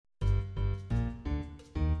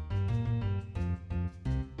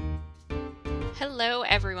Hello,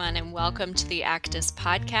 everyone, and welcome to the Actus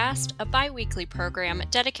Podcast, a bi-weekly program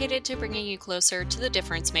dedicated to bringing you closer to the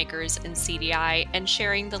difference makers in CDI and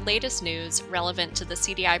sharing the latest news relevant to the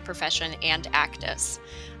CDI profession and Actus.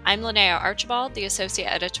 I'm Linnea Archibald, the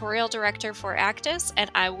Associate Editorial Director for Actus, and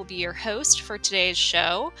I will be your host for today's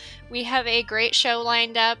show. We have a great show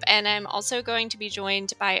lined up, and I'm also going to be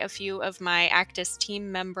joined by a few of my Actus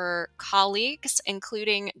team member colleagues,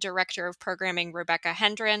 including Director of Programming Rebecca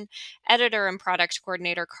Hendren, Editor and Product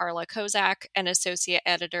Coordinator Carla Kozak, and Associate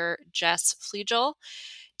Editor Jess Flegel.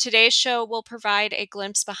 Today's show will provide a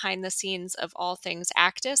glimpse behind the scenes of all things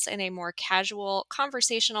Actus in a more casual,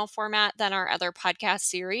 conversational format than our other podcast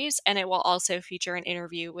series, and it will also feature an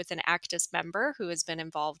interview with an Actus member who has been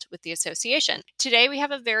involved with the association. Today we have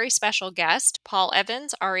a very special guest, Paul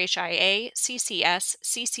Evans, RHIA, CCS,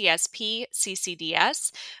 CCSP,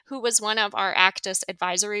 CCDS, who was one of our Actus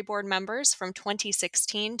Advisory Board members from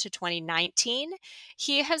 2016 to 2019.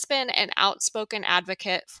 He has been an outspoken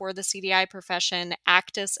advocate for the CDI profession,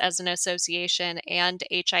 Actus as an association, and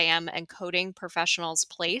HIM and coding professionals'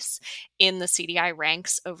 place in the CDI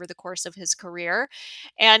ranks over the course of his career.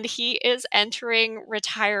 And he is entering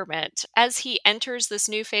retirement. As he enters this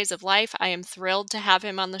new phase of life, I am thrilled to have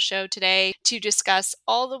him on the show today to discuss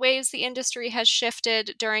all the ways the industry has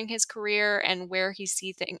shifted during his career and where he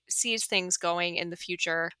sees things going in the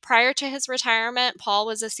future. Prior to his retirement, Paul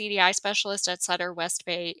was a CDI specialist at Sutter West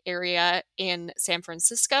Bay area in San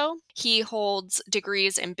Francisco. He holds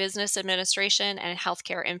degrees in business administration and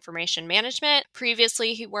healthcare information management.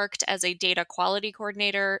 Previously, he worked as a data quality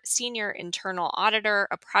coordinator, senior internal auditor,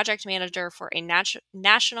 a project manager for a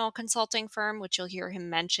national consulting firm, which you'll hear him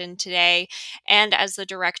mention today, and as the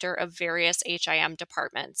director of various HIM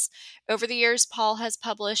departments. Over the years, Paul has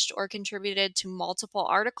published or contributed to multiple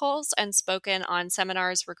articles and spoken on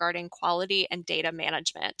seminars regarding quality and data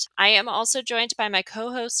management. I am also joined by my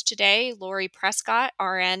co-host today, Lori Prescott,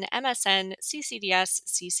 RN, MSN, CCDS,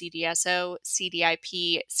 CCDSO,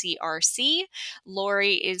 CDIP, CRC.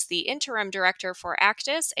 Lori is the interim director for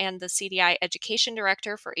Actus and the CDI education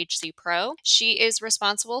director for HC Pro. She is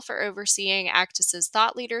responsible for overseeing Actus's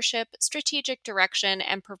thought leadership, strategic direction,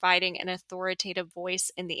 and providing an authoritative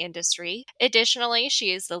voice in the industry. Additionally,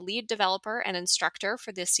 she is the lead developer and instructor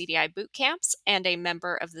for the CDI boot camps and a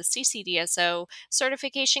member of the CCDSO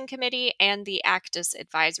certification committee and the Actus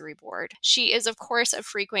advisory board. She is, of course, a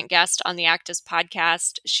frequent guest on the Actus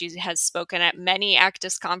podcast. She has spoken at many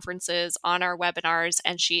Actus conferences, on our webinars,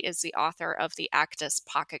 and she is the author of the Actus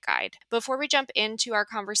Pocket Guide. Before we jump into our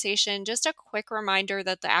conversation, just a quick reminder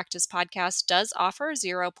that the Actus podcast does offer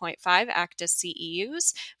 0.5 Actus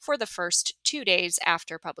CEUs for the first 2 days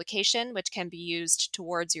after publication, which can be used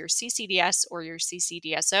towards your CCDS or your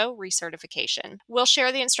CCDSO recertification. We'll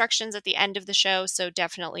share the instructions at the end of the show, so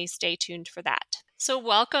definitely stay tuned for that. So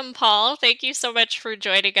welcome, Paul. Thank you so much for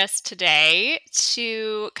joining us today.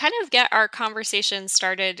 To kind of get our conversation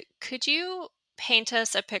started, could you paint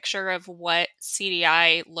us a picture of what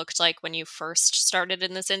CDI looked like when you first started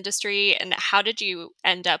in this industry, and how did you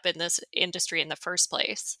end up in this industry in the first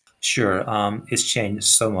place? Sure. It's changed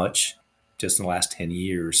so much just in the last 10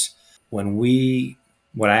 years. When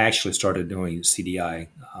I actually started doing CDI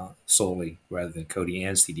solely rather than coding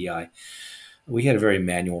and CDI, we had a very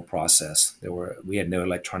manual process. We had no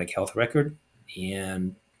electronic health record,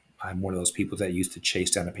 and I'm one of those people that used to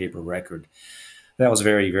chase down a paper record. That was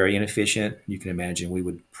very, very inefficient. You can imagine we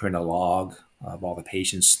would print a log of all the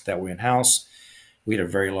patients that were in-house. We had a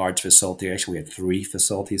very large facility. Actually, we had 3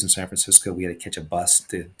 facilities in San Francisco. We had to catch a bus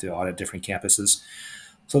to audit different campuses.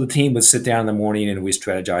 So the team would sit down in the morning and we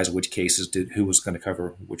strategize which cases who was going to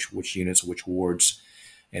cover which units, which wards.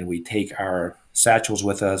 And we take our satchels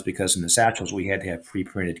with us because in the satchels we had to have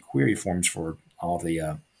pre-printed query forms for all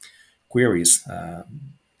the queries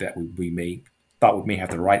that we thought we may have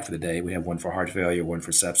to write for the day. We have one for heart failure, one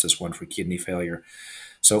for sepsis, one for kidney failure,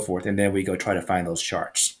 so forth. And then we go try to find those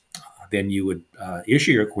charts. Then you would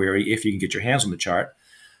issue your query if you can get your hands on the chart.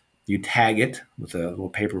 You tag it with a little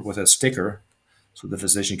paper with a sticker so the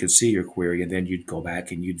physician could see your query, and then you'd go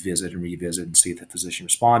back and you'd visit and revisit and see if the physician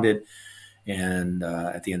responded. And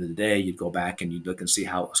at the end of the day, you'd go back and you'd look and see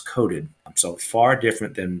how it was coded. So far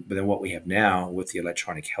different than what we have now with the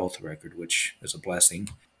electronic health record, which is a blessing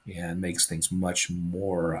and makes things much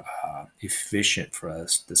more efficient for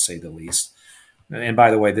us, to say the least. And by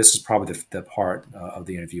the way, this is probably the part of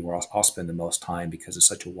the interview where I'll spend the most time because it's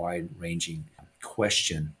such a wide-ranging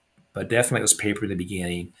question. But definitely it was paper in the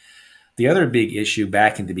beginning. The other big issue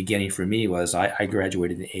back in the beginning for me was I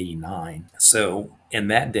graduated in '89. So in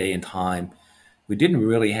that day and time, we didn't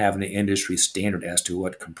really have an industry standard as to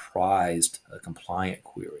what comprised a compliant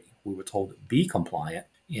query. We were told to be compliant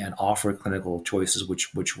and offer clinical choices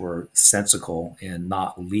which were sensical and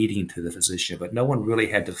not leading to the physician. But no one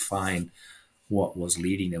really had defined what was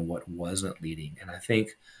leading and what wasn't leading. And I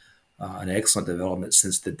think an excellent development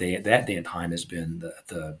since that day and time has been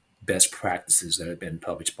the best practices that have been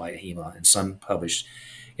published by AHIMA and some published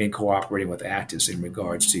in cooperating with ACTIS in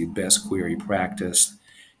regards to best query practice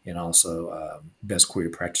and also best query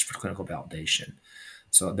practice for clinical validation.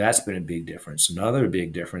 So that's been a big difference. Another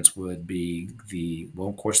big difference would be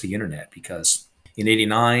of course, the internet, because in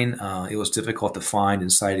 '89, it was difficult to find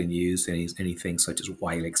and cite and use anything such as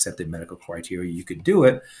widely accepted medical criteria. You could do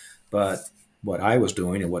it, but what I was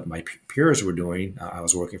doing and what my peers were doing, I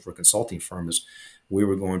was working for a consulting firm, is we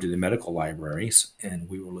were going to the medical libraries and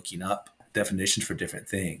we were looking up definitions for different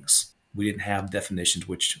things. We didn't have definitions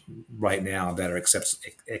which right now that are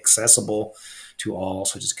accessible to all,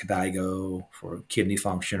 such as KDIGO for kidney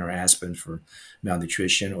function or ASPEN for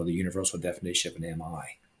malnutrition or the universal definition of an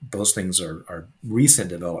MI. Those things are recent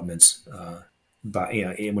developments. But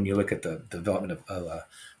and when you look at the development of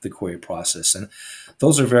the query process, and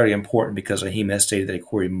those are very important because AHIMA has stated that a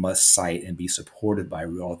query must cite and be supported by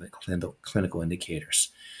relevant clinical indicators.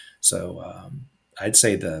 So I'd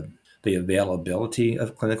say the availability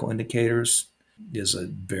of clinical indicators is a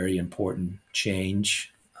very important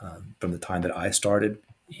change from the time that I started,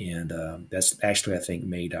 and that's actually, I think,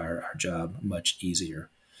 made our job much easier.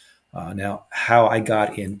 Now, how I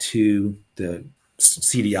got into the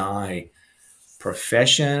CDI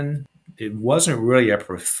profession, it wasn't really a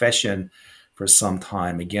profession for some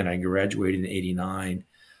time. Again, I graduated in '89,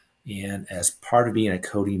 and as part of being a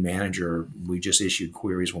coding manager, we just issued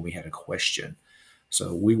queries when we had a question.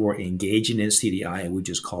 So we were engaging in CDI, and we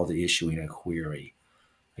just called it issuing a query.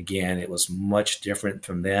 Again, it was much different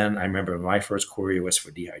from then. I remember my first query was for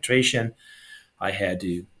dehydration. I had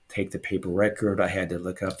to take the paper record. I had to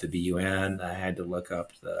look up the BUN. I had to look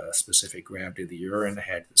up the specific gravity of the urine. I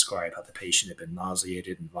had to describe how the patient had been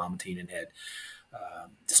nauseated and vomiting and had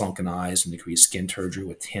sunken eyes and decreased skin turgor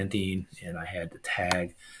with tinting. And I had to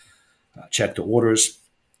tag, check the orders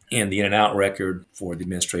and the in and out record for the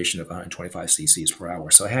administration of 125 cc's per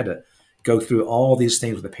hour. So I had to go through all these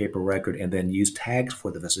things with a paper record and then use tags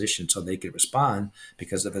for the physician so they could respond,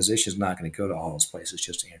 because the physician is not going to go to all those places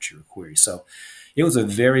just to answer your query. So it was a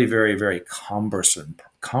very, very, very cumbersome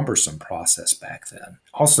process back then.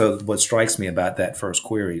 Also, what strikes me about that first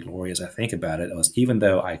query, Lori, as I think about it, was even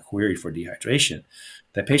though I queried for dehydration,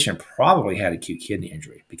 the patient probably had acute kidney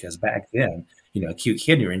injury, because back then, acute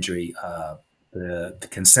kidney injury, the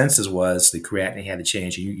consensus was the creatinine had to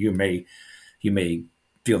change. You may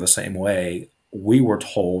feel the same way. We were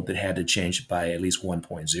told it had to change by at least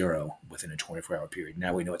 1.0 within a 24-hour period.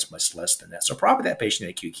 Now we know it's much less than that. So probably that patient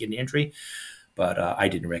had acute kidney injury, but I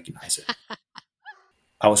didn't recognize it.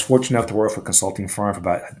 I was fortunate enough to work for a consulting firm for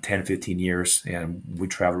about 10, 15 years, and we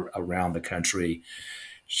traveled around the country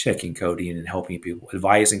checking coding and helping people,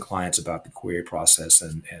 advising clients about the query process,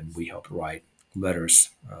 and we helped write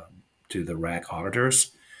letters to the RAC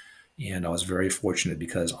auditors. And I was very fortunate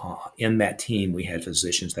because in that team, we had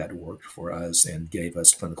physicians that worked for us and gave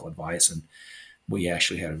us clinical advice. And we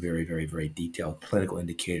actually had a very, very, very detailed clinical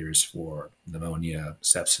indicators for pneumonia,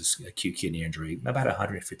 sepsis, acute kidney injury, about a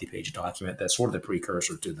 150-page document. That's sort of the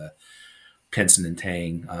precursor to the Pinson and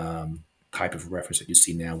Tang type of reference that you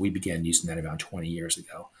see now. We began using that about 20 years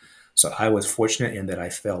ago. So I was fortunate in that I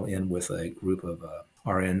fell in with a group of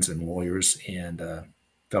RNs and lawyers and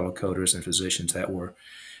fellow coders and physicians that were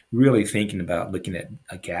really thinking about looking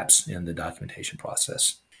at gaps in the documentation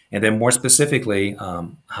process. And then more specifically,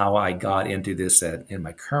 how I got into this in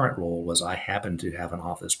my current role was I happened to have an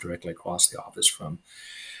office directly across the office from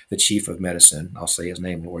the chief of medicine. I'll say his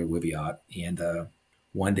name, Lori Wibiot. And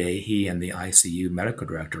one day he and the ICU medical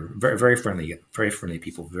director, very, very friendly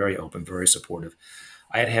people, very open, very supportive.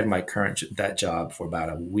 I had had my that job for about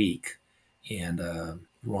a week. And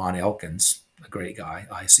Ron Elkins, a great guy,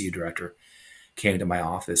 ICU director, came to my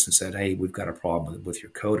office and said, "Hey, we've got a problem with your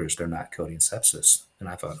coders. They're not coding sepsis." And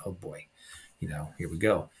I thought, oh boy, here we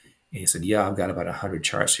go. And he said, "Yeah, I've got about 100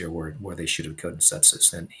 charts here where they should have coded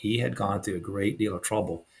sepsis." And he had gone through a great deal of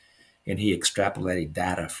trouble, and he extrapolated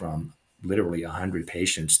data from literally 100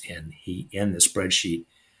 patients. And he, in the spreadsheet,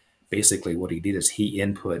 basically what he did is he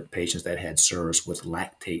input patients that had SIRS with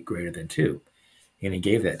lactate greater than 2. And he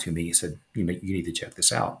gave that to me. He said, you need to check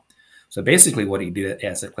this out. So basically what he did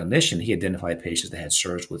as a clinician, he identified patients that had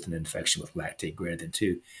SIRS with an infection with lactate greater than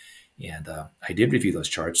 2. And I did review those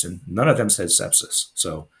charts, and none of them said sepsis.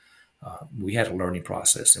 So we had a learning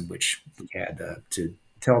process in which we had to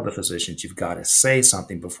tell the physicians you've got to say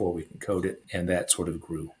something before we can code it, and that sort of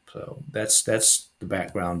grew. So that's the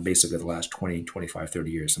background basically the last 20, 25,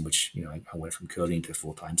 30 years in which I went from coding to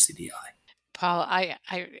full-time CDI. Paul,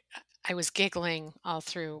 I was giggling all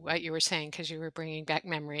through what you were saying because you were bringing back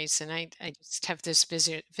memories, and I just have this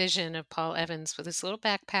vision of Paul Evans with his little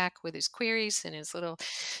backpack with his queries and his little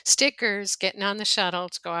stickers, getting on the shuttle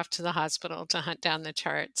to go off to the hospital to hunt down the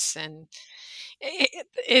charts. And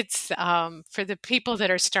it's for the people that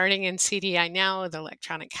are starting in CDI now with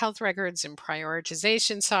electronic health records and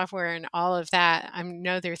prioritization software and all of that. I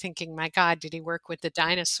know they're thinking, my God, did he work with the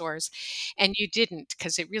dinosaurs? And you didn't,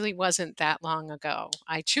 because it really wasn't that long ago.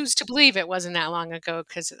 I choose to believe it wasn't that long ago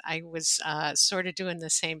because I was sort of doing the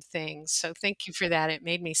same thing. So thank you for that. It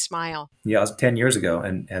made me smile. Yeah, it was 10 years ago,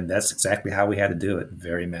 and that's exactly how we had to do it.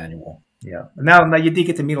 Very manual. Yeah. Now you did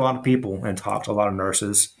get to meet a lot of people and talk to a lot of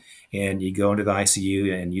nurses, and you go into the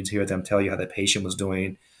ICU and you'd hear them tell you how the patient was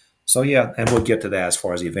doing. So yeah, and we'll get to that as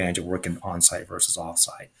far as the advantage of working on site versus off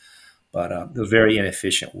site. But it was a very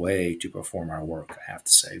inefficient way to perform our work, I have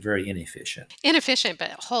to say. Very inefficient. Inefficient,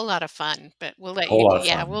 but a whole lot of fun. But we'll A let you, whole lot of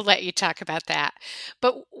yeah, fun. we'll let you talk about that.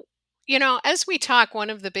 But as we talk, one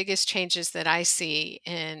of the biggest changes that I see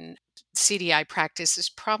in CDI practice is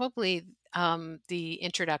probably the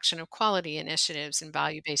introduction of quality initiatives and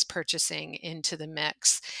value-based purchasing into the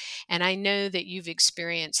mix. And I know that you've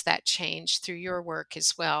experienced that change through your work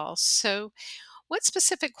as well. So, what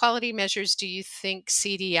specific quality measures do you think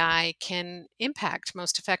CDI can impact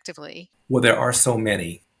most effectively? Well, there are so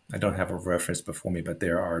many. I don't have a reference before me, but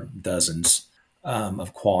there are dozens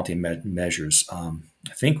of quality measures.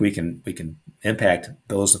 I think we can impact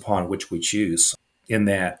those upon which we choose. In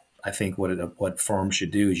that, I think what firms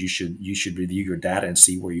should do is you should review your data and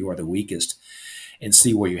see where you are the weakest and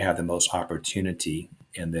see where you have the most opportunity,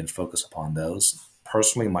 and then focus upon those.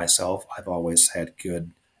 Personally, myself, I've always had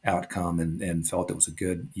good outcome and felt it was a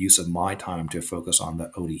good use of my time to focus on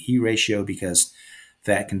the ODE ratio because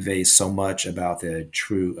that conveys so much about the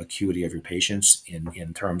true acuity of your patients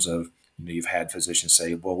in terms of you've had physicians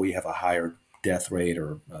say, well, we have a higher death rate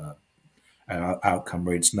or outcome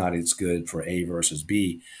rate's not as good for A versus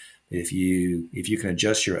B. If you can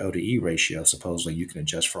adjust your ODE ratio, supposedly you can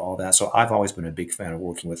adjust for all that. So I've always been a big fan of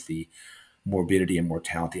working with the morbidity and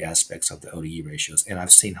mortality aspects of the ODE ratios, and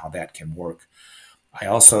I've seen how that can work. I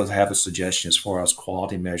also have a suggestion as far as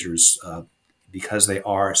quality measures, because they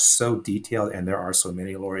are so detailed and there are so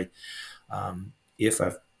many, Lori. Um, if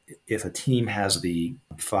a if a team has the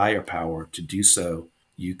firepower to do so,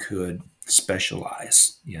 you could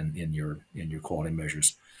specialize in your quality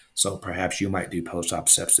measures. So perhaps you might do post-op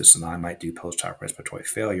sepsis and I might do post-op respiratory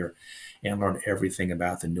failure and learn everything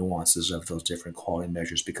about the nuances of those different quality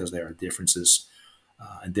measures because there are differences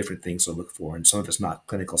and different things to look for. And some of it's not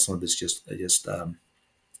clinical, some of it's just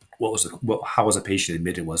how was a patient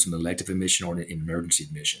admitted? Was it an elective admission or an emergency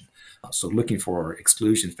admission? So looking for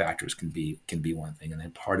exclusion factors can be one thing, and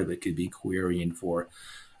then part of it could be querying for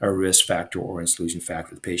a risk factor or exclusion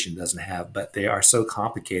factor the patient doesn't have. But they are so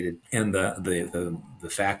complicated, and the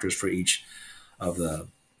factors for each of the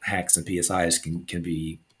hacks and PSIs can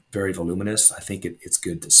be very voluminous. I think it's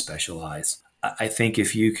good to specialize. I think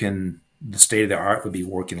if you can, the state of the art would be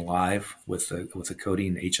working live with the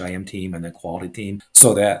coding HIM team and the quality team,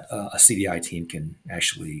 so that a CDI team can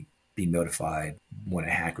actually be notified when a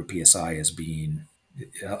hack or PSI is being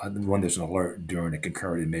when there's an alert during a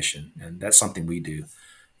concurrent admission, and that's something we do.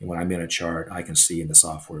 And when I'm in a chart, I can see in the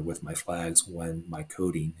software with my flags when my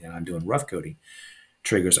coding, and I'm doing rough coding,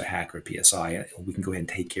 triggers a hack or PSI, and we can go ahead and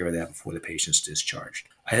take care of that before the patient's discharged.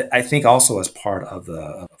 I think also as part of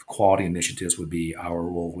the quality initiatives would be our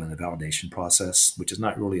role in the validation process, which is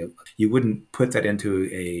not really you wouldn't put that into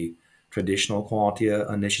a traditional quality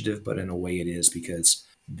initiative, but in a way it is because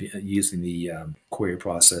using the query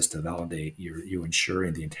process to validate, you're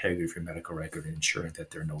ensuring the integrity of your medical record and ensuring that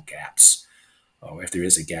there are no gaps. Or if there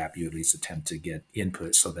is a gap, you at least attempt to get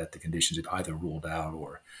input so that the conditions are either ruled out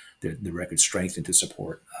or the record strengthened to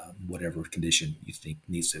support whatever condition you think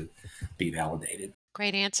needs to be validated.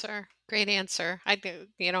 Great answer. Great answer. I do,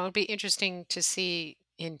 it'd be interesting to see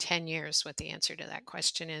in 10 years what the answer to that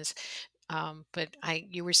question is. But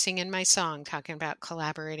you were singing my song talking about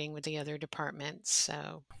collaborating with the other departments.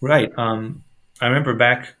 So Right. I remember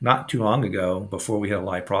back not too long ago, before we had a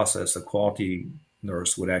live process, the quality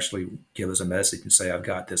nurse would actually give us a message and say, "I've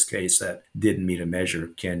got this case that didn't meet a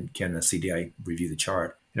measure. Can the CDI review the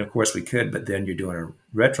chart?" And of course we could, but then you're doing a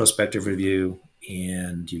retrospective review,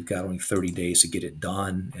 and you've got only 30 days to get it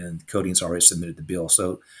done, and coding's already submitted the bill.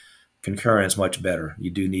 So concurrent is much better. You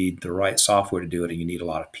do need the right software to do it, and you need a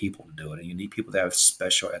lot of people to do it. And you need people that have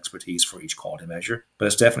special expertise for each quality measure. But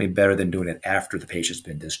it's definitely better than doing it after the patient's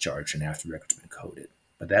been discharged and after the record's been coded.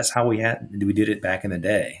 But that's how we did it back in the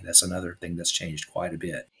day. That's another thing that's changed quite a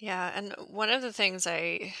bit. Yeah, and one of the things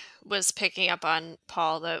I was picking up on,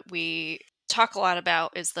 Paul, that we talk a lot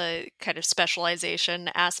about is the kind of specialization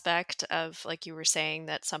aspect of, like you were saying,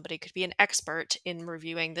 that somebody could be an expert in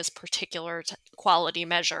reviewing this particular quality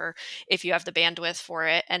measure if you have the bandwidth for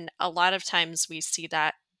it. And a lot of times we see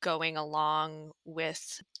that going along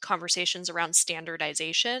with conversations around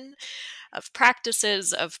standardization of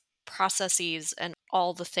practices, of processes, and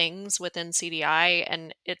all the things within CDI.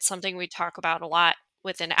 And it's something we talk about a lot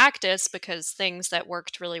within Actis because things that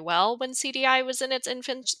worked really well when CDI was in its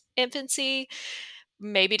infancy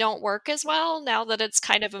maybe don't work as well now that it's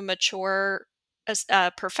kind of a mature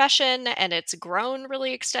profession and it's grown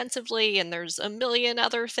really extensively, and there's a million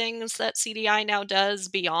other things that CDI now does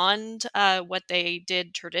beyond what they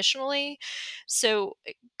did traditionally. So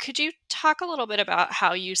could you talk a little bit about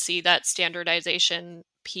how you see that standardization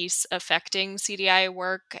piece affecting CDI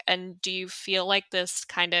work, and do you feel like this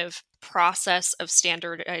kind of process of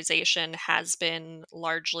standardization has been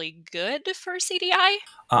largely good for CDI?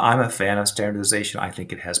 I'm a fan of standardization. I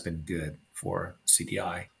think it has been good for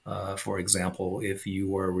CDI. For example, if you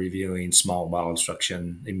were reviewing small bowel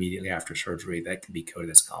obstruction immediately after surgery, that could be coded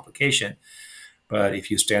as a complication. But if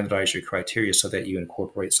you standardize your criteria so that you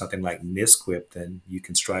incorporate something like NISQIP, then you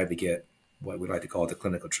can strive to get what we like to call the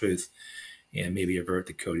clinical truth and maybe avert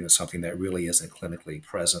the coding of something that really isn't clinically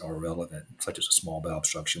present or relevant, such as a small bowel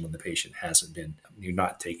obstruction when the patient hasn't been, you're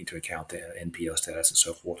not taking into account the NPO status and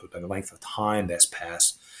so forth, but the length of time that's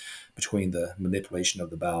passed between the manipulation of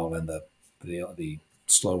the bowel and the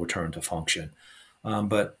slow return to function.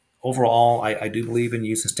 But overall, I do believe in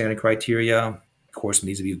using standard criteria. Of course, it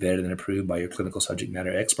needs to be vetted and approved by your clinical subject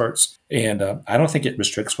matter experts. And I don't think it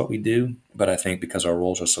restricts what we do, but I think because our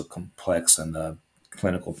roles are so complex and the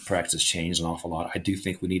clinical practice changed an awful lot, I do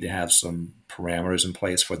think we need to have some parameters in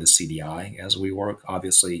place for the CDI as we work.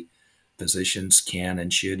 Obviously, physicians can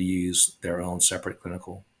and should use their own separate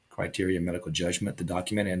clinical criteria, medical judgment to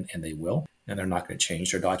document, and they will. And they're not going to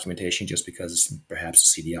change their documentation just because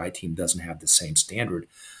perhaps the CDI team doesn't have the same standard.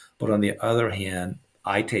 But on the other hand,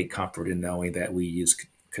 I take comfort in knowing that we use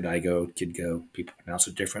KDIGO, KidGo, people pronounce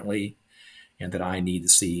it differently, and that I need to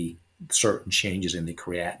see certain changes in the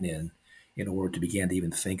creatinine in order to begin to even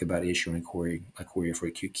think about issuing a query for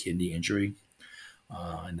acute kidney injury.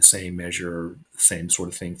 In the same measure, same sort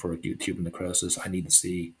of thing for acute tubal necrosis. I need to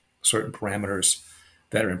see certain parameters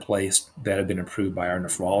that are in place that have been approved by our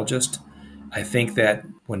nephrologist. I think that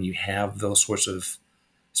when you have those sorts of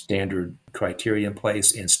standard criteria in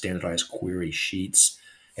place and standardized query sheets,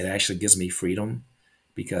 it actually gives me freedom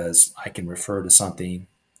because I can refer to something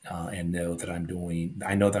and know that I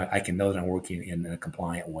know that I can know that I'm working in a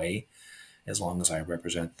compliant way as long as I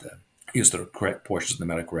use the correct portions of the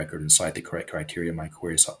medical record and cite the correct criteria in my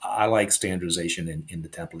query. So I like standardization in the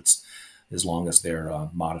templates as long as they're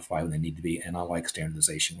modified when they need to be. And I like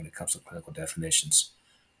standardization when it comes to clinical definitions.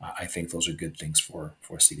 I think those are good things for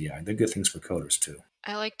CDI. They're good things for coders too.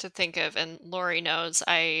 I like to think of, and Lori knows,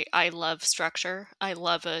 I love structure. I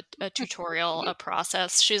love a tutorial, a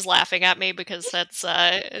process. She's laughing at me because it's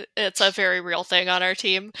a very real thing on our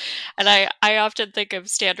team. And I often think of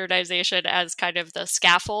standardization as kind of the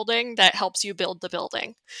scaffolding that helps you build the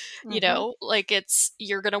building. Like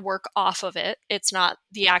you're going to work off of it. It's not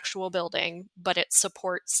the actual building, but it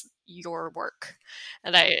supports your work.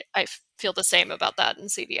 And I feel the same about that in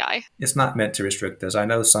CDI. It's not meant to restrict us. I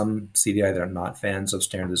know some CDI that are not fans of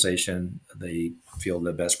standardization. They feel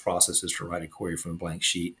the best process is to write a query from a blank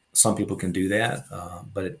sheet. Some people can do that,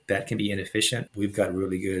 but that can be inefficient. We've got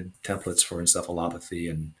really good templates for encephalopathy,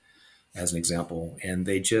 and as an example, and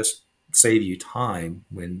they just save you time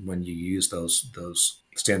when you use those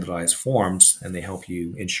standardized forms, and they help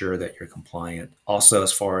you ensure that you're compliant. Also,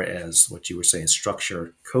 as far as what you were saying,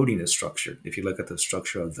 structure, coding is structured. If you look at the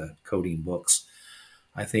structure of the coding books,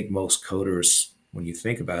 I think most coders, when you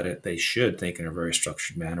think about it, they should think in a very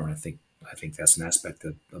structured manner. And I think that's an aspect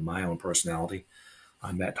of my own personality.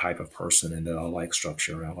 I'm that type of person, and that I like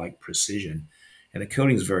structure and I like precision. And the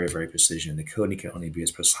coding is very, very precision. The coding can only be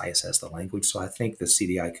as precise as the language. So I think the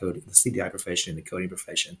CDI profession and the coding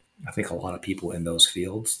profession, I think a lot of people in those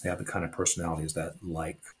fields, they have the kind of personalities that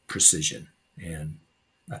like precision. And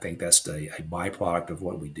I think that's a byproduct of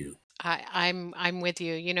what we do. I'm with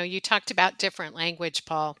you. You know, you talked about different language,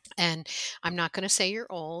 Paul, and I'm not going to say you're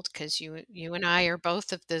old because you and I are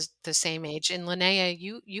both of the same age. And Linnea,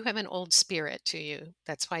 you have an old spirit to you.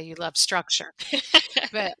 That's why you love structure.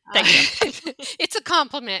 But Thank you. it's a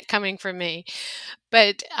compliment coming from me.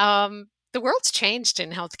 But the world's changed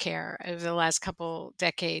in healthcare over the last couple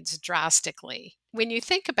decades drastically. When you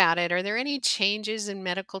think about it, are there any changes in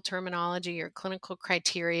medical terminology or clinical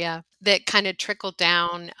criteria that kind of trickle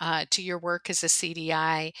down to your work as a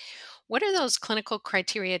CDI? What are those clinical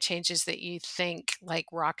criteria changes that you think like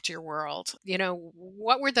rocked your world? You know,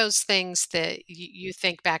 what were those things that you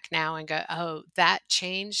think back now and go, "Oh, that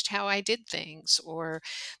changed how I did things," or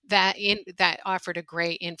that offered a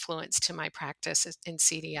great influence to my practice in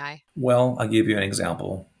CDI? Well, I'll give you an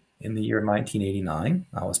example. In the year 1989,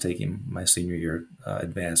 I was taking my senior year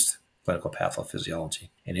advanced clinical pathophysiology.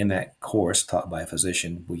 And in that course taught by a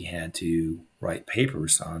physician, we had to write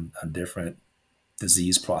papers on different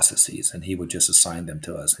disease processes, and he would just assign them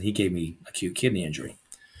to us. And he gave me acute kidney injury.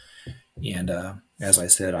 And as I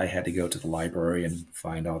said, I had to go to the library and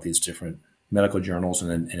find all these different medical journals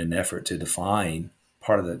in an effort to define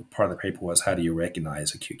part of the paper was how do you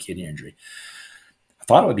recognize acute kidney injury. I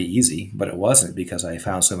thought it would be easy, but it wasn't because I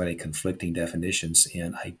found so many conflicting definitions.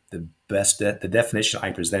 And the definition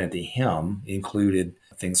I presented to him included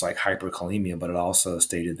things like hyperkalemia, but it also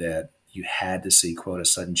stated that you had to see, quote, a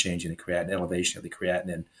sudden change in the creatinine, elevation of the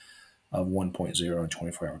creatinine of 1.0 in a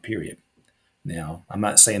 24-hour period. Now, I'm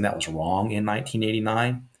not saying that was wrong in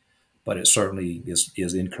 1989, but it certainly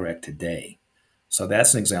is incorrect today. So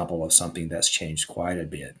that's an example of something that's changed quite a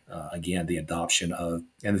bit. Again, the adoption of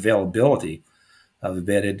and availability of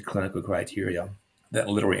vetted clinical criteria that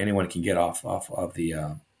literally anyone can get off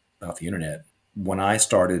the internet. When I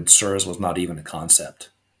started, SIRS was not even a concept.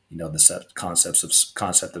 You know, the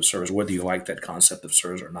concept of SIRS, whether you like that concept of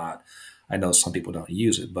SIRS or not. I know some people don't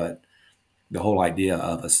use it, but the whole idea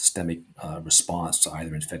of a systemic response to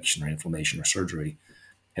either infection or inflammation or surgery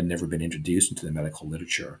had never been introduced into the medical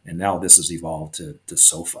literature. And now this has evolved to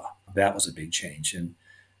SOFA. That was a big change. And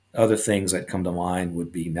other things that come to mind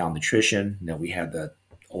would be malnutrition. You know, we had the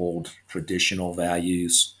old traditional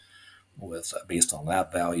values with based on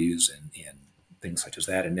lab values and things such as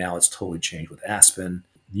that. And now it's totally changed with Aspen.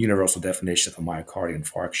 Universal definition of a myocardial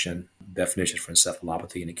infarction, definition for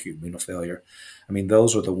encephalopathy and acute renal failure. I mean,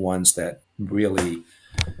 those are the ones that really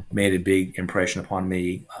made a big impression upon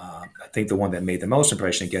me. I think the one that made the most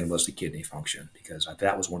impression, again, was the kidney function, because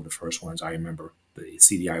that was one of the first ones I remember the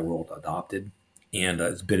CDI world adopted. And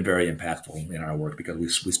it's been very impactful in our work because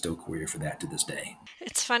we still query for that to this day.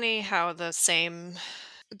 It's funny how the same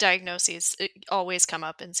diagnoses always come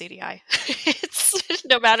up in CDI. It's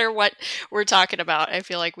no matter what we're talking about. I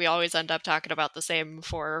feel like we always end up talking about the same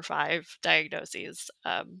 4 or 5 diagnoses.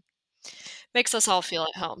 Makes us all feel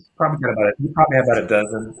at home. You probably have about a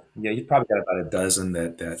dozen. Yeah, you probably got about a dozen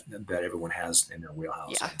that everyone has in their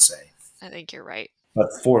wheelhouse, Yeah, I'd say. I think you're right. But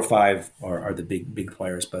 4 or 5 are the big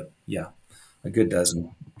players. But yeah, a good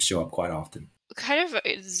dozen show up quite often. Kind of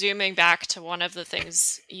zooming back to one of the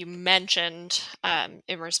things you mentioned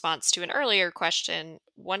in response to an earlier question,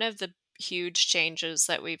 one of the huge changes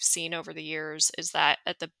that we've seen over the years is that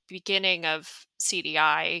at the beginning of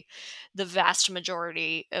CDI, the vast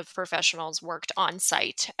majority of professionals worked on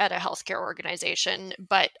site at a healthcare organization.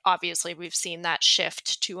 But obviously, we've seen that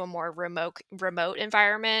shift to a more remote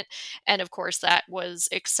environment. And of course, that was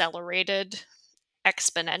accelerated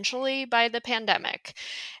exponentially by the pandemic.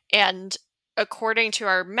 And according to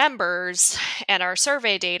our members and our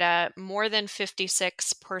survey data, more than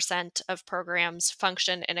 56% of programs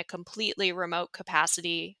function in a completely remote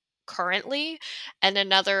capacity currently, and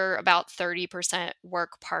another about 30%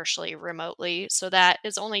 work partially remotely. So that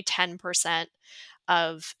is only 10%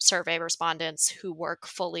 of survey respondents who work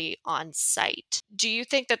fully on site. Do you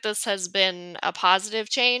think that this has been a positive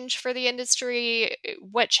change for the industry?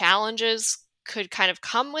 What challenges could kind of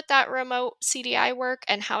come with that remote CDI work,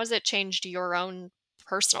 and how has it changed your own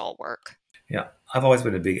personal work? Yeah, I've always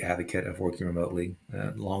been a big advocate of working remotely.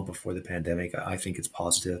 Long before the pandemic, I think it's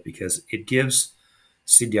positive because it gives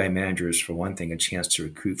CDI managers, for one thing, a chance to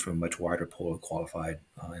recruit from a much wider pool of qualified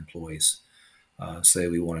employees. Say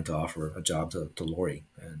we wanted to offer a job to Lori,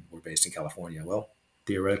 and we're based in California. Well,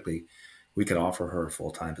 theoretically, we could offer her a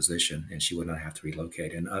full-time position, and she would not have to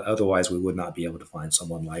relocate. And otherwise, we would not be able to find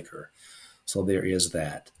someone like her. So there is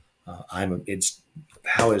that. It's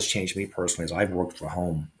how it has changed me personally is I've worked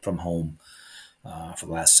from home for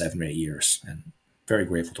the last 7 or 8 years, and very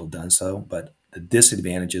grateful to have done so. But the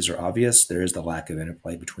disadvantages are obvious. There is the lack of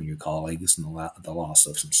interplay between your colleagues and the loss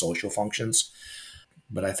of some social functions.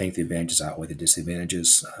 But I think the advantages outweigh the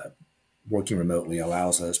disadvantages. working remotely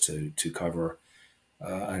allows us to cover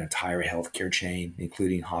an entire healthcare chain,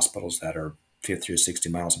 including hospitals that are 50 or 60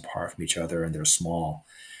 miles apart from each other and they're small.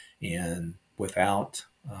 And without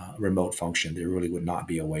remote function, there really would not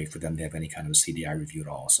be a way for them to have any kind of a CDI review at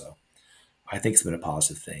all. So I think it's been a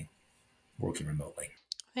positive thing working remotely.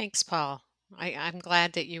 Thanks, Paul. I'm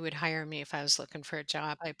glad that you would hire me if I was looking for a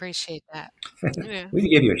job. I appreciate that. Yeah. We could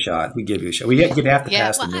give you a shot. We give you a shot. You'd have to Yeah.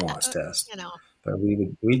 pass the Well, nuance test, you know, but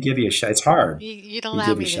we'd give you a shot. It's hard. you'd We allow give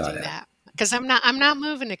you a me to shot do at it. that because I'm not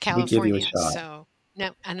moving to We give you a California. shot. So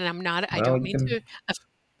no, and I Well, don't you mean can. to, It's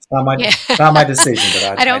yeah, not my decision,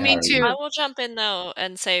 but I don't I'd mean hire you. I to. will jump in though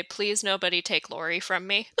and say, please nobody take Lori from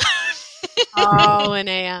me. Oh,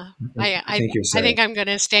 Linnea, I think you're I safe. think I'm going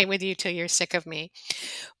to stay with you till you're sick of me.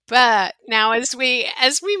 But now, as we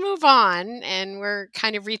move on, and we're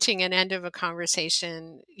kind of reaching an end of a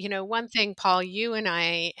conversation, one thing, Paul, you and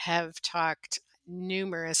I have talked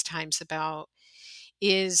numerous times about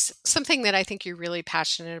is something that I think you're really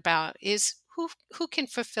passionate about is who can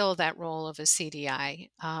fulfill that role of a CDI.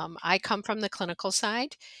 I come from the clinical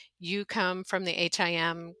side, you come from the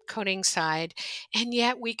HIM coding side, and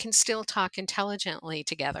yet we can still talk intelligently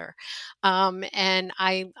together. And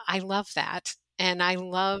I love that. And I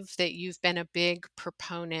love that you've been a big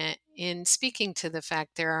proponent in speaking to the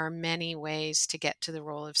fact there are many ways to get to the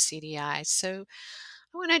role of CDI. So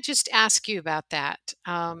I want to just ask you about that.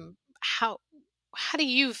 How do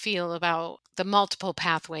you feel about the multiple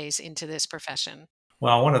pathways into this profession?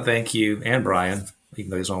 Well, I want to thank you and Brian, even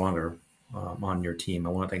though he's no longer on your team. I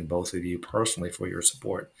want to thank both of you personally for your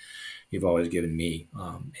support you've always given me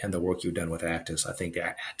and the work you've done with Actis. I think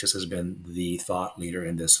that Actis has been the thought leader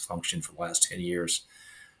in this function for the last 10 years.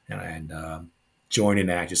 And joining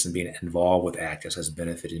Actis and being involved with Actis has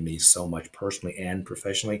benefited me so much personally and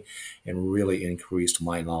professionally and really increased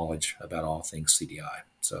my knowledge about all things CDI.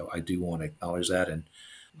 So I do want to acknowledge that. And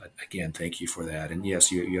again, thank you for that. And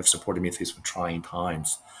yes, you have supported me through some trying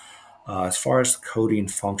times. As far as the coding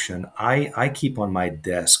function, I keep on my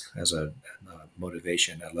desk as a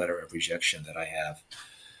motivation a letter of rejection that I have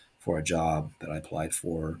for a job that I applied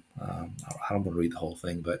for. I don't want to read the whole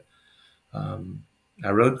thing, but I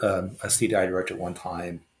wrote a CDI director one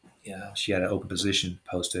time. Yeah, she had an open position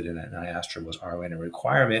posted, and I asked her was RN a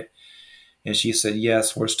requirement, and she said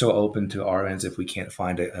yes. We're still open to RNs if we can't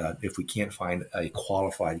find a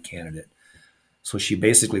qualified candidate. So she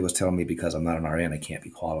basically was telling me because I'm not an RN, I can't be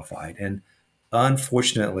qualified. And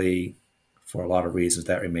unfortunately, for a lot of reasons,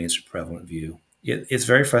 that remains a prevalent view. It's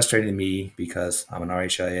very frustrating to me because I'm an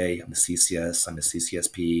RHIA, I'm a CCS, I'm a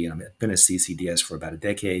CCSP, and I've been a CCDS for about a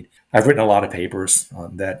decade. I've written a lot of papers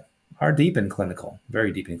that are deep in clinical,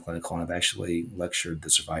 very deep in clinical, and I've actually lectured the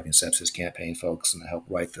Surviving Sepsis Campaign folks and helped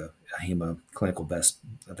write the HEMA clinical best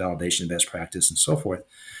validation, best practice, and so forth.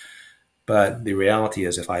 But the reality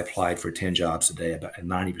is, if I applied for 10 jobs a day, about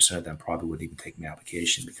 90% of them probably wouldn't even take my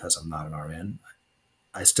application because I'm not an RN.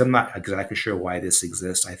 I still am not exactly sure why this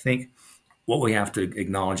exists. I think what we have to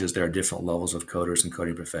acknowledge is there are different levels of coders and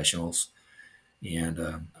coding professionals. And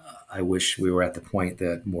I wish we were at the point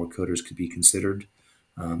that more coders could be considered.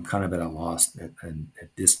 Kind of at a loss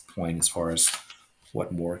at this point as far as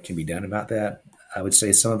what more can be done about that. I would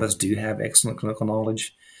say some of us do have excellent clinical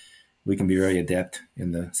knowledge. We can be very adept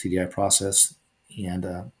in the CDI process.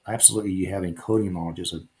 And absolutely, you having coding knowledge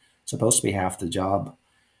is supposed to be half the job.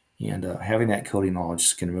 And having that coding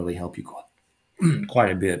knowledge can really help you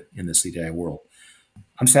quite a bit in the CDI world.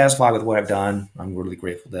 I'm satisfied with what I've done. I'm really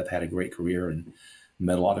grateful that I've had a great career and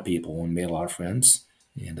met a lot of people and made a lot of friends.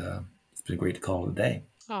 And it's been great to call it a day.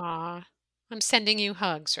 Aw, I'm sending you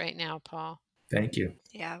hugs right now, Paul. Thank you.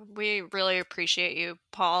 Yeah, we really appreciate you,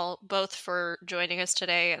 Paul, both for joining us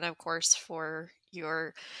today and, of course, for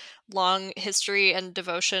your long history and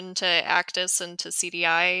devotion to Actis and to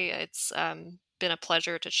CDI. It's been a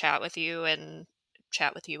pleasure to chat with you and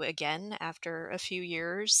chat with you again after a few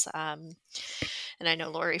years. And I know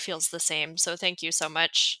Lori feels the same. So thank you so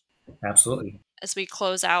much. Absolutely. As we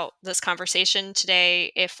close out this conversation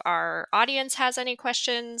today, if our audience has any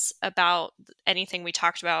questions about anything we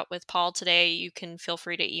talked about with Paul today, you can feel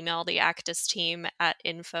free to email the Actis team at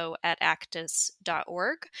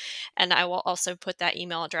info@actis.org. And I will also put that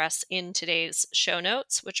email address in today's show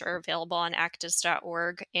notes, which are available on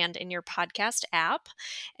actis.org and in your podcast app.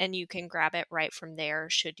 And you can grab it right from there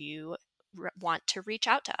should you want to reach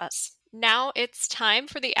out to us. Now it's time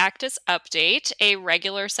for the Actus Update, a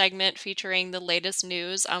regular segment featuring the latest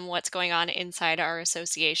news on what's going on inside our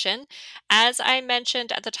association. As I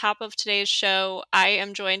mentioned at the top of today's show, I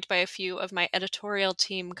am joined by a few of my editorial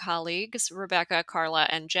team colleagues, Rebecca, Carla,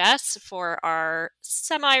 and Jess, for our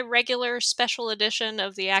semi-regular special edition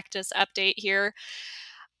of the Actus Update here.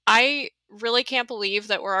 I really can't believe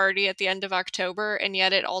that we're already at the end of October, and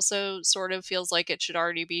yet it also sort of feels like it should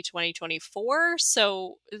already be 2024.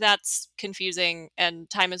 So that's confusing, and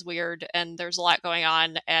time is weird, and there's a lot going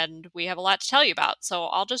on, and we have a lot to tell you about. So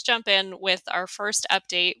I'll just jump in with our first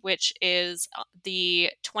update, which is the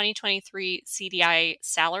 2023 CDI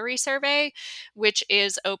salary survey, which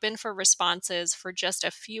is open for responses for just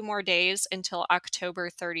a few more days until October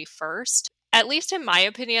 31st. At least in my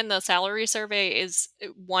opinion, the salary survey is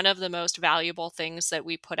one of the most valuable things that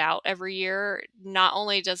we put out every year. Not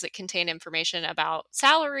only does it contain information about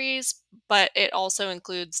salaries, but it also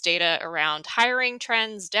includes data around hiring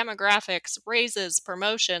trends, demographics, raises,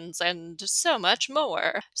 promotions, and so much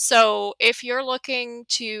more. So if you're looking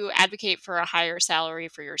to advocate for a higher salary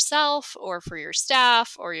for yourself or for your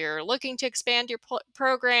staff, or you're looking to expand your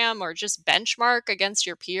program or just benchmark against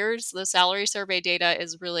your peers, the salary survey data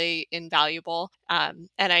is really invaluable. And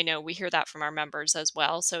I know we hear that from our members as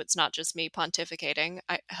well. So it's not just me pontificating.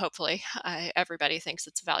 Hopefully, everybody thinks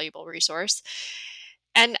it's a valuable resource.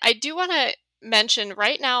 And I do want to mention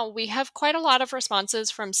right now, we have quite a lot of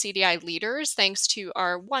responses from CDI leaders, thanks to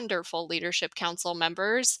our wonderful Leadership Council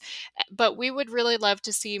members. But we would really love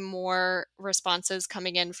to see more responses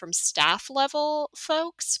coming in from staff level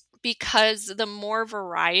folks, because the more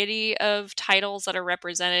variety of titles that are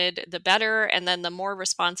represented, the better. And then the more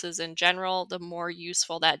responses in general, the more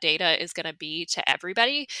useful that data is going to be to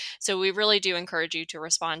everybody. So we really do encourage you to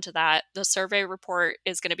respond to that. The survey report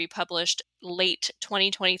is going to be published late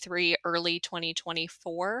 2023, early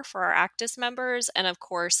 2024 for our Actus members. And of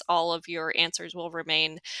course, all of your answers will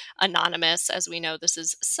remain anonymous, as we know this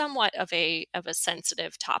is somewhat of a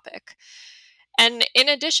sensitive topic. And in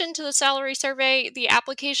addition to the salary survey, the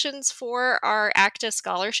applications for our Actus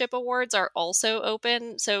Scholarship Awards are also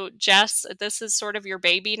open. So, Jess, this is sort of your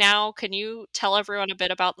baby now. Can you tell everyone a bit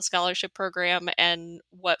about the scholarship program and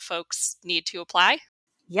what folks need to apply?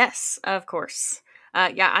 Yes, of course.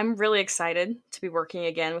 I'm really excited to be working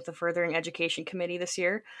again with the Furthering Education Committee this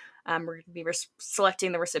year. We're going to be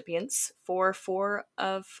selecting the recipients for 4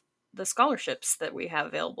 of the scholarships that we have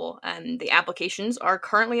available. And the applications are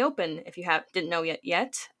currently open, if you didn't know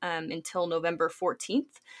yet, until November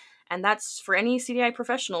 14th. And that's for any CDI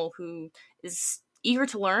professional who is eager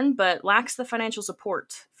to learn but lacks the financial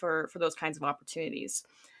support for those kinds of opportunities.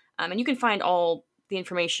 And you can find all the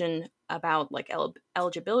information about like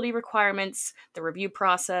eligibility requirements, the review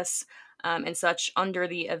process, and such under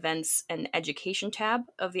the Events and Education tab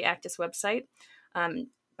of the Actus website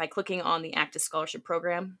by clicking on the Actus Scholarship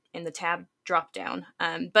Program in the tab dropdown.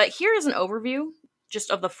 But here is an overview just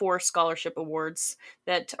of the 4 scholarship awards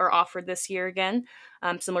that are offered this year again,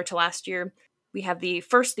 similar to last year. We have the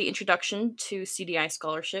Introduction to CDI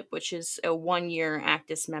Scholarship, which is a 1-year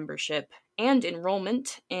Actus membership and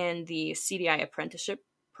enrollment in the CDI apprenticeship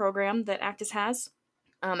program that Actus has.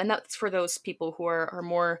 And that's for those people who are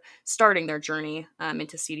more starting their journey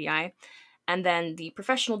into CDI. And then the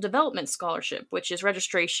Professional Development Scholarship, which is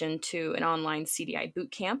registration to an online CDI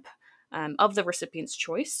boot camp of the recipient's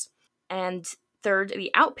choice. And third,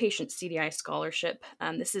 the Outpatient CDI Scholarship.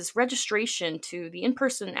 This is registration to the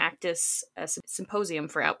in-person Actus Symposium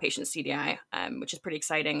for Outpatient CDI, which is pretty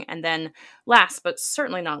exciting. And then last, but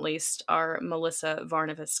certainly not least, our Melissa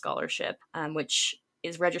Varnavas Scholarship, which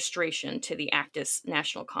is registration to the Actus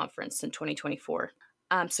National Conference in 2024.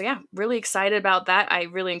 Really excited about that. I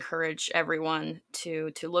really encourage everyone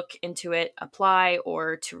to look into it, apply,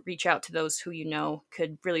 or to reach out to those who you know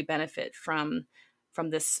could really benefit from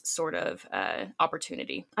this sort of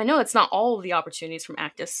opportunity. I know it's not all of the opportunities from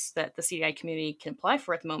Actus that the CDI community can apply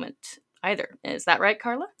for at the moment either. Is that right,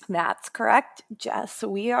 Carla? That's correct, Jess.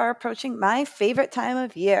 We are approaching my favorite time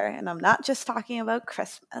of year, and I'm not just talking about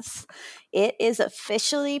Christmas. It is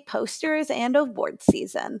officially posters and award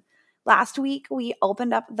season. Last week, we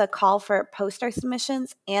opened up the call for poster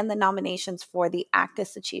submissions and the nominations for the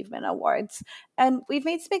Actus Achievement Awards, and we've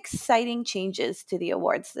made some exciting changes to the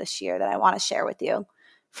awards this year that I want to share with you.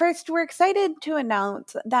 First, we're excited to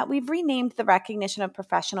announce that we've renamed the Recognition of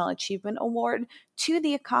Professional Achievement Award to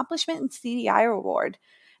the Accomplishment in CDI Award.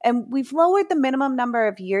 And we've lowered the minimum number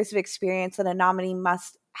of years of experience that a nominee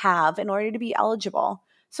must have in order to be eligible.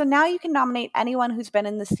 So now you can nominate anyone who's been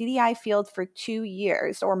in the CDI field for 2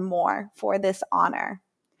 years or more for this honor.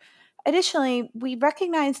 Additionally, we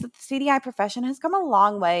recognize that the CDI profession has come a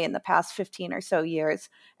long way in the past 15 or so years,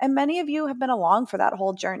 and many of you have been along for that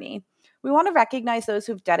whole journey. We want to recognize those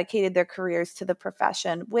who've dedicated their careers to the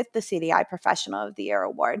profession with the CDI Professional of the Year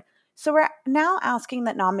Award. So we're now asking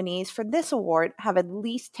that nominees for this award have at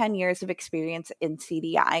least 10 years of experience in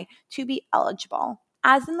CDI to be eligible.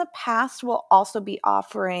 As in the past, we'll also be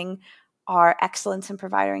offering our Excellence in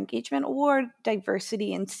Provider Engagement Award,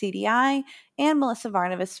 Diversity in CDI, and Melissa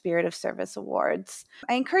Varnavas Spirit of Service Awards.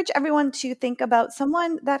 I encourage everyone to think about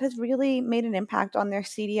someone that has really made an impact on their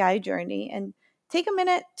CDI journey and take a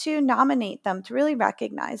minute to nominate them, to really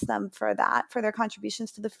recognize them for that, for their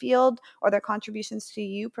contributions to the field or their contributions to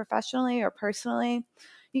you professionally or personally.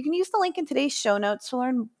 You can use the link in today's show notes to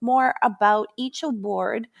learn more about each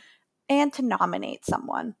award and to nominate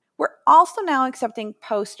someone. We're also now accepting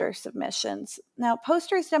poster submissions. Now,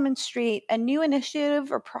 posters demonstrate a new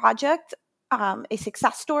initiative or project, a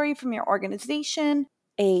success story from your organization,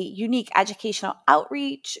 a unique educational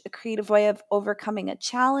outreach, a creative way of overcoming a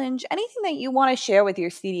challenge, anything that you want to share with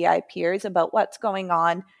your CDI peers about what's going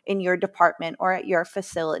on in your department or at your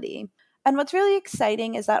facility. And what's really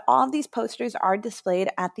exciting is that all of these posters are displayed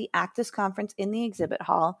at the ACTIS conference in the exhibit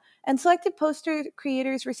hall, and selected poster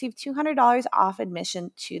creators receive $200 off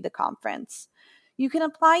admission to the conference. You can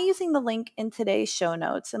apply using the link in today's show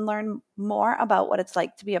notes and learn more about what it's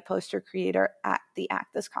like to be a poster creator at the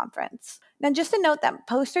ACTIS conference. Now, just to note that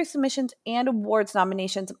poster submissions and awards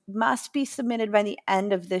nominations must be submitted by the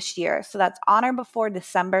end of this year, so that's on or before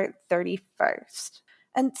December 31st.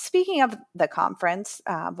 And speaking of the conference,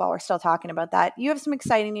 while we're still talking about that, you have some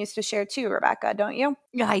exciting news to share too, Rebecca, don't you?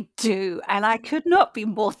 I do, and I could not be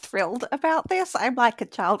more thrilled about this. I'm like a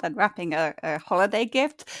child unwrapping a holiday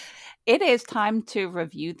gift. It is time to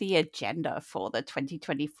review the agenda for the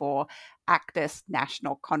 2024 ACTIS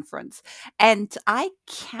National Conference, and I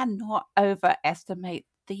cannot overestimate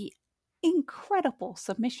the incredible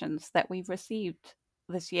submissions that we've received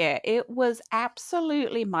this year. It was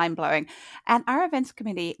absolutely mind-blowing, and our events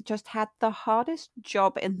committee just had the hardest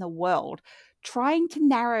job in the world trying to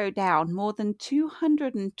narrow down more than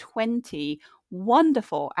 220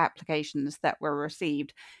 wonderful applications that were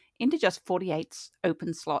received into just 48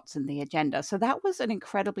 open slots in the agenda. So that was an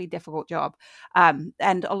incredibly difficult job. And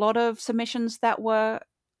a lot of submissions that were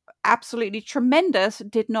absolutely tremendous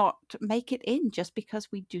did not make it in just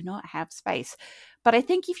because we do not have space. But I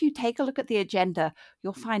think if you take a look at the agenda,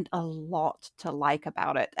 you'll find a lot to like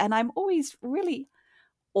about it. And I'm always really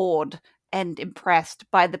awed and impressed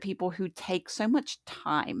by the people who take so much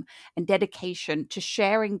time and dedication to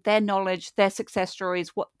sharing their knowledge, their success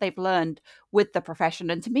stories, what they've learned with the profession.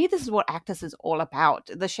 And to me, this is what ACTIS is all about,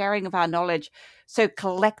 the sharing of our knowledge. So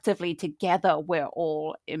collectively together, we're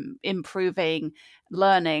all improving,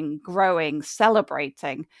 learning, growing,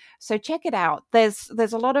 celebrating. So check it out. There's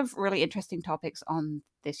a lot of really interesting topics on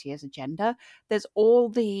this year's agenda. There's all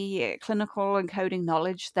the clinical and coding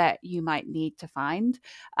knowledge that you might need to find.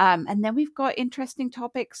 And then we've got interesting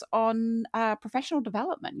topics on professional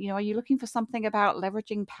development. You know, are you looking for something about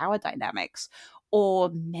leveraging power dynamics or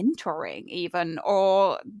mentoring even,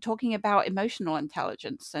 or talking about emotional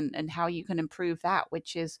intelligence and how you can improve that,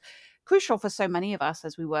 which is crucial for so many of us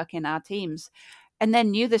as we work in our teams. And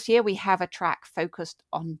then new this year, we have a track focused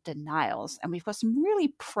on denials. And we've got some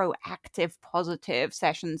really proactive, positive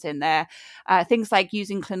sessions in there. Things like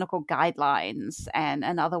using clinical guidelines and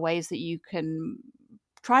other ways that you can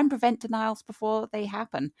try and prevent denials before they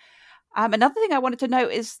happen. Another thing I wanted to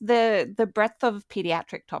note is the breadth of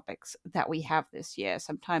pediatric topics that we have this year.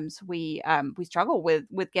 Sometimes we struggle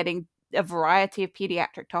with getting a variety of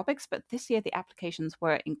pediatric topics, but this year the applications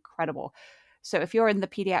were incredible. So if you're in the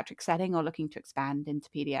pediatric setting or looking to expand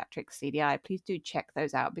into pediatric CDI, please do check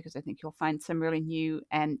those out because I think you'll find some really new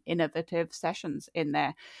and innovative sessions in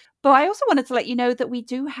there. But I also wanted to let you know that we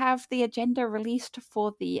do have the agenda released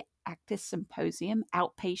for the ACTIS Symposium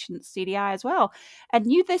Outpatient CDI as well. And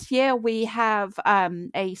new this year, we have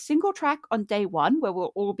a single track on day one where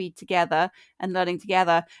we'll all be together and learning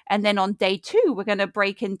together. And then on day two, we're going to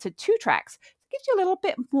break into two tracks. It gives you a little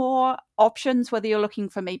bit more options, whether you're looking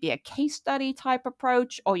for maybe a case study type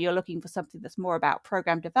approach or you're looking for something that's more about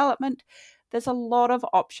program development. There's a lot of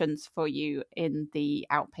options for you in the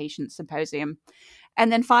Outpatient Symposium.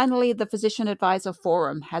 And then finally, the Physician Advisor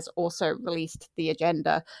Forum has also released the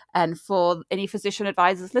agenda. And for any physician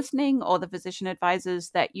advisors listening or the physician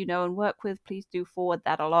advisors that you know and work with, please do forward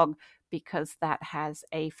that along because that has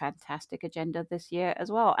a fantastic agenda this year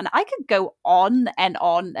as well. And I could go on and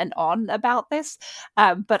on and on about this,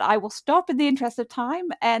 but I will stop in the interest of time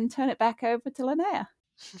and turn it back over to Linnea.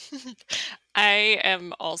 I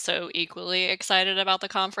am also equally excited about the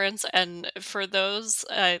conference. And for those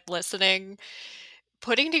listening,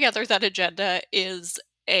 putting together that agenda is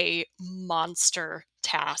a monster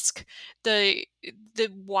task. The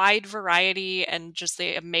wide variety and just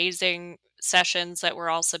the amazing sessions that were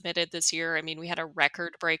all submitted this year. I mean, we had a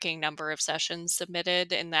record-breaking number of sessions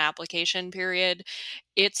submitted in the application period.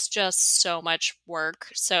 It's just so much work.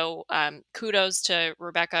 So kudos to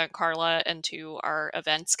Rebecca and Carla and to our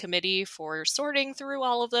events committee for sorting through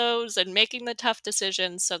all of those and making the tough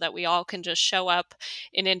decisions so that we all can just show up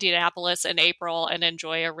in Indianapolis in April and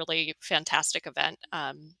enjoy a really fantastic event.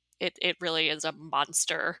 It really is a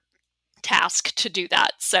monster task to do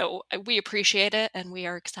that. So we appreciate it and we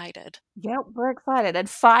are excited. Yeah, we're excited. And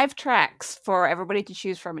 5 tracks for everybody to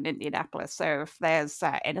choose from in Indianapolis. So if there's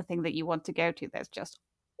anything that you want to go to, there's just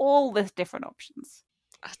all these different options.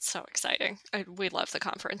 That's so exciting. We love the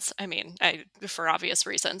conference. I mean, for obvious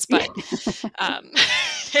reasons, but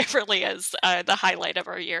it really is the highlight of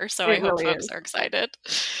our year. So I hope folks are excited.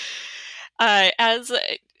 As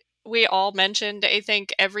we all mentioned, I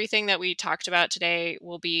think everything that we talked about today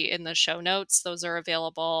will be in the show notes. Those are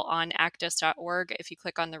available on actus.org. If you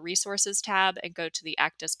click on the resources tab and go to the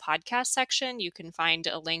Actus podcast section, you can find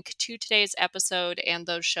a link to today's episode and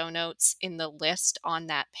those show notes in the list on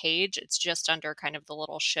that page. It's just under kind of the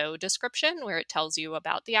little show description where it tells you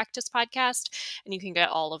about the Actus podcast, and you can get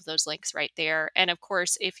all of those links right there. And of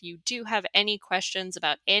course, if you do have any questions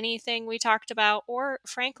about anything we talked about, or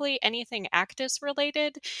frankly, anything Actus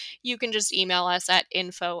related, you can just email us at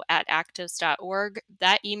info@actus.org.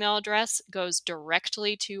 That email address goes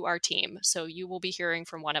directly to our team. So you will be hearing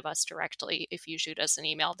from one of us directly if you shoot us an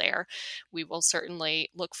email there. We will certainly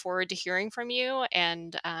look forward to hearing from you.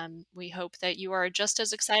 And we hope that you are just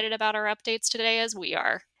as excited about our updates today as we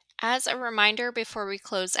are. As a reminder, before we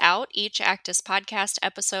close out, each Actus podcast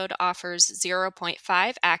episode offers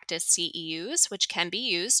 0.5 Actus CEUs, which can be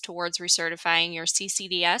used towards recertifying your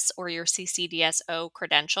CCDS or your CCDSO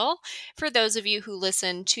credential for those of you who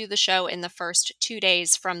listen to the show in the first 2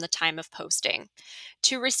 days from the time of posting.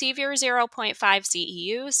 To receive your 0.5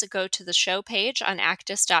 CEUs, go to the show page on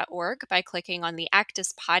actus.org by clicking on the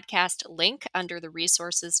Actus podcast link under the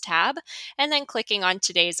resources tab, and then clicking on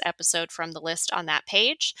today's episode from the list on that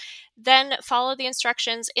page. Then follow the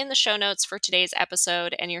instructions in the show notes for today's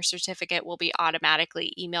episode, and your certificate will be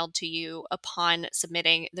automatically emailed to you upon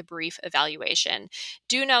submitting the brief evaluation.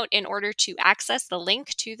 Do note, in order to access the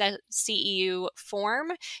link to the CEU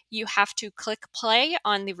form, you have to click play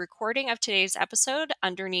on the recording of today's episode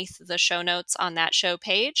underneath the show notes on that show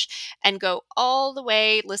page and go all the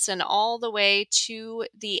way, listen all the way to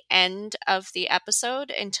the end of the episode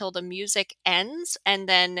until the music ends, and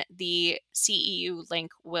then the CEU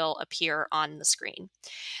link will appear on the screen.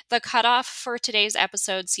 The cutoff for today's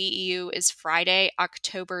episode CEU is Friday,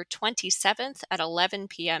 October 27th at 11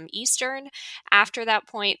 p.m. Eastern. After that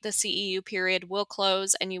point, the CEU period will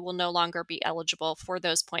close and you will no longer be eligible for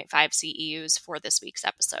those 0.5 CEUs for this week's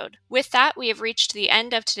episode. With that, we have reached the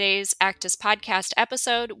end of today's Actus podcast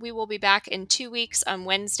episode. We will be back in 2 weeks on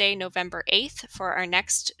Wednesday, November 8th for our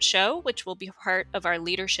next show, which will be part of our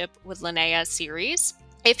Leadership with Linnea series.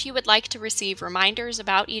 If you would like to receive reminders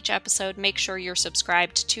about each episode, make sure you're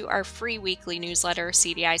subscribed to our free weekly newsletter,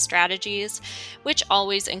 CDI Strategies, which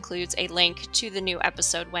always includes a link to the new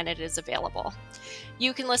episode when it is available.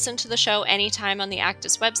 You can listen to the show anytime on the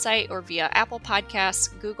Actus website or via Apple Podcasts,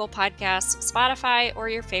 Google Podcasts, Spotify, or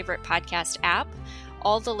your favorite podcast app.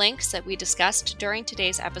 All the links that we discussed during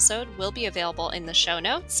today's episode will be available in the show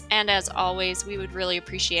notes. And as always, we would really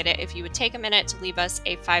appreciate it if you would take a minute to leave us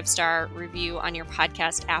a 5-star review on your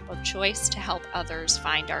podcast app of choice to help others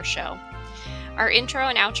find our show. Our intro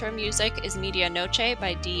and outro music is Media Noche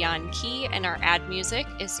by Dion Key, and our ad music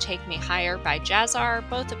is Take Me Higher by Jazzar,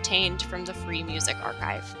 both obtained from the Free Music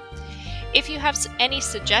Archive. If you have any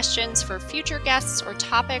suggestions for future guests or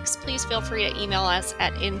topics, please feel free to email us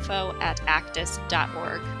at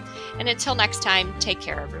info@actus.org. And until next time, take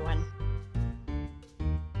care, everyone.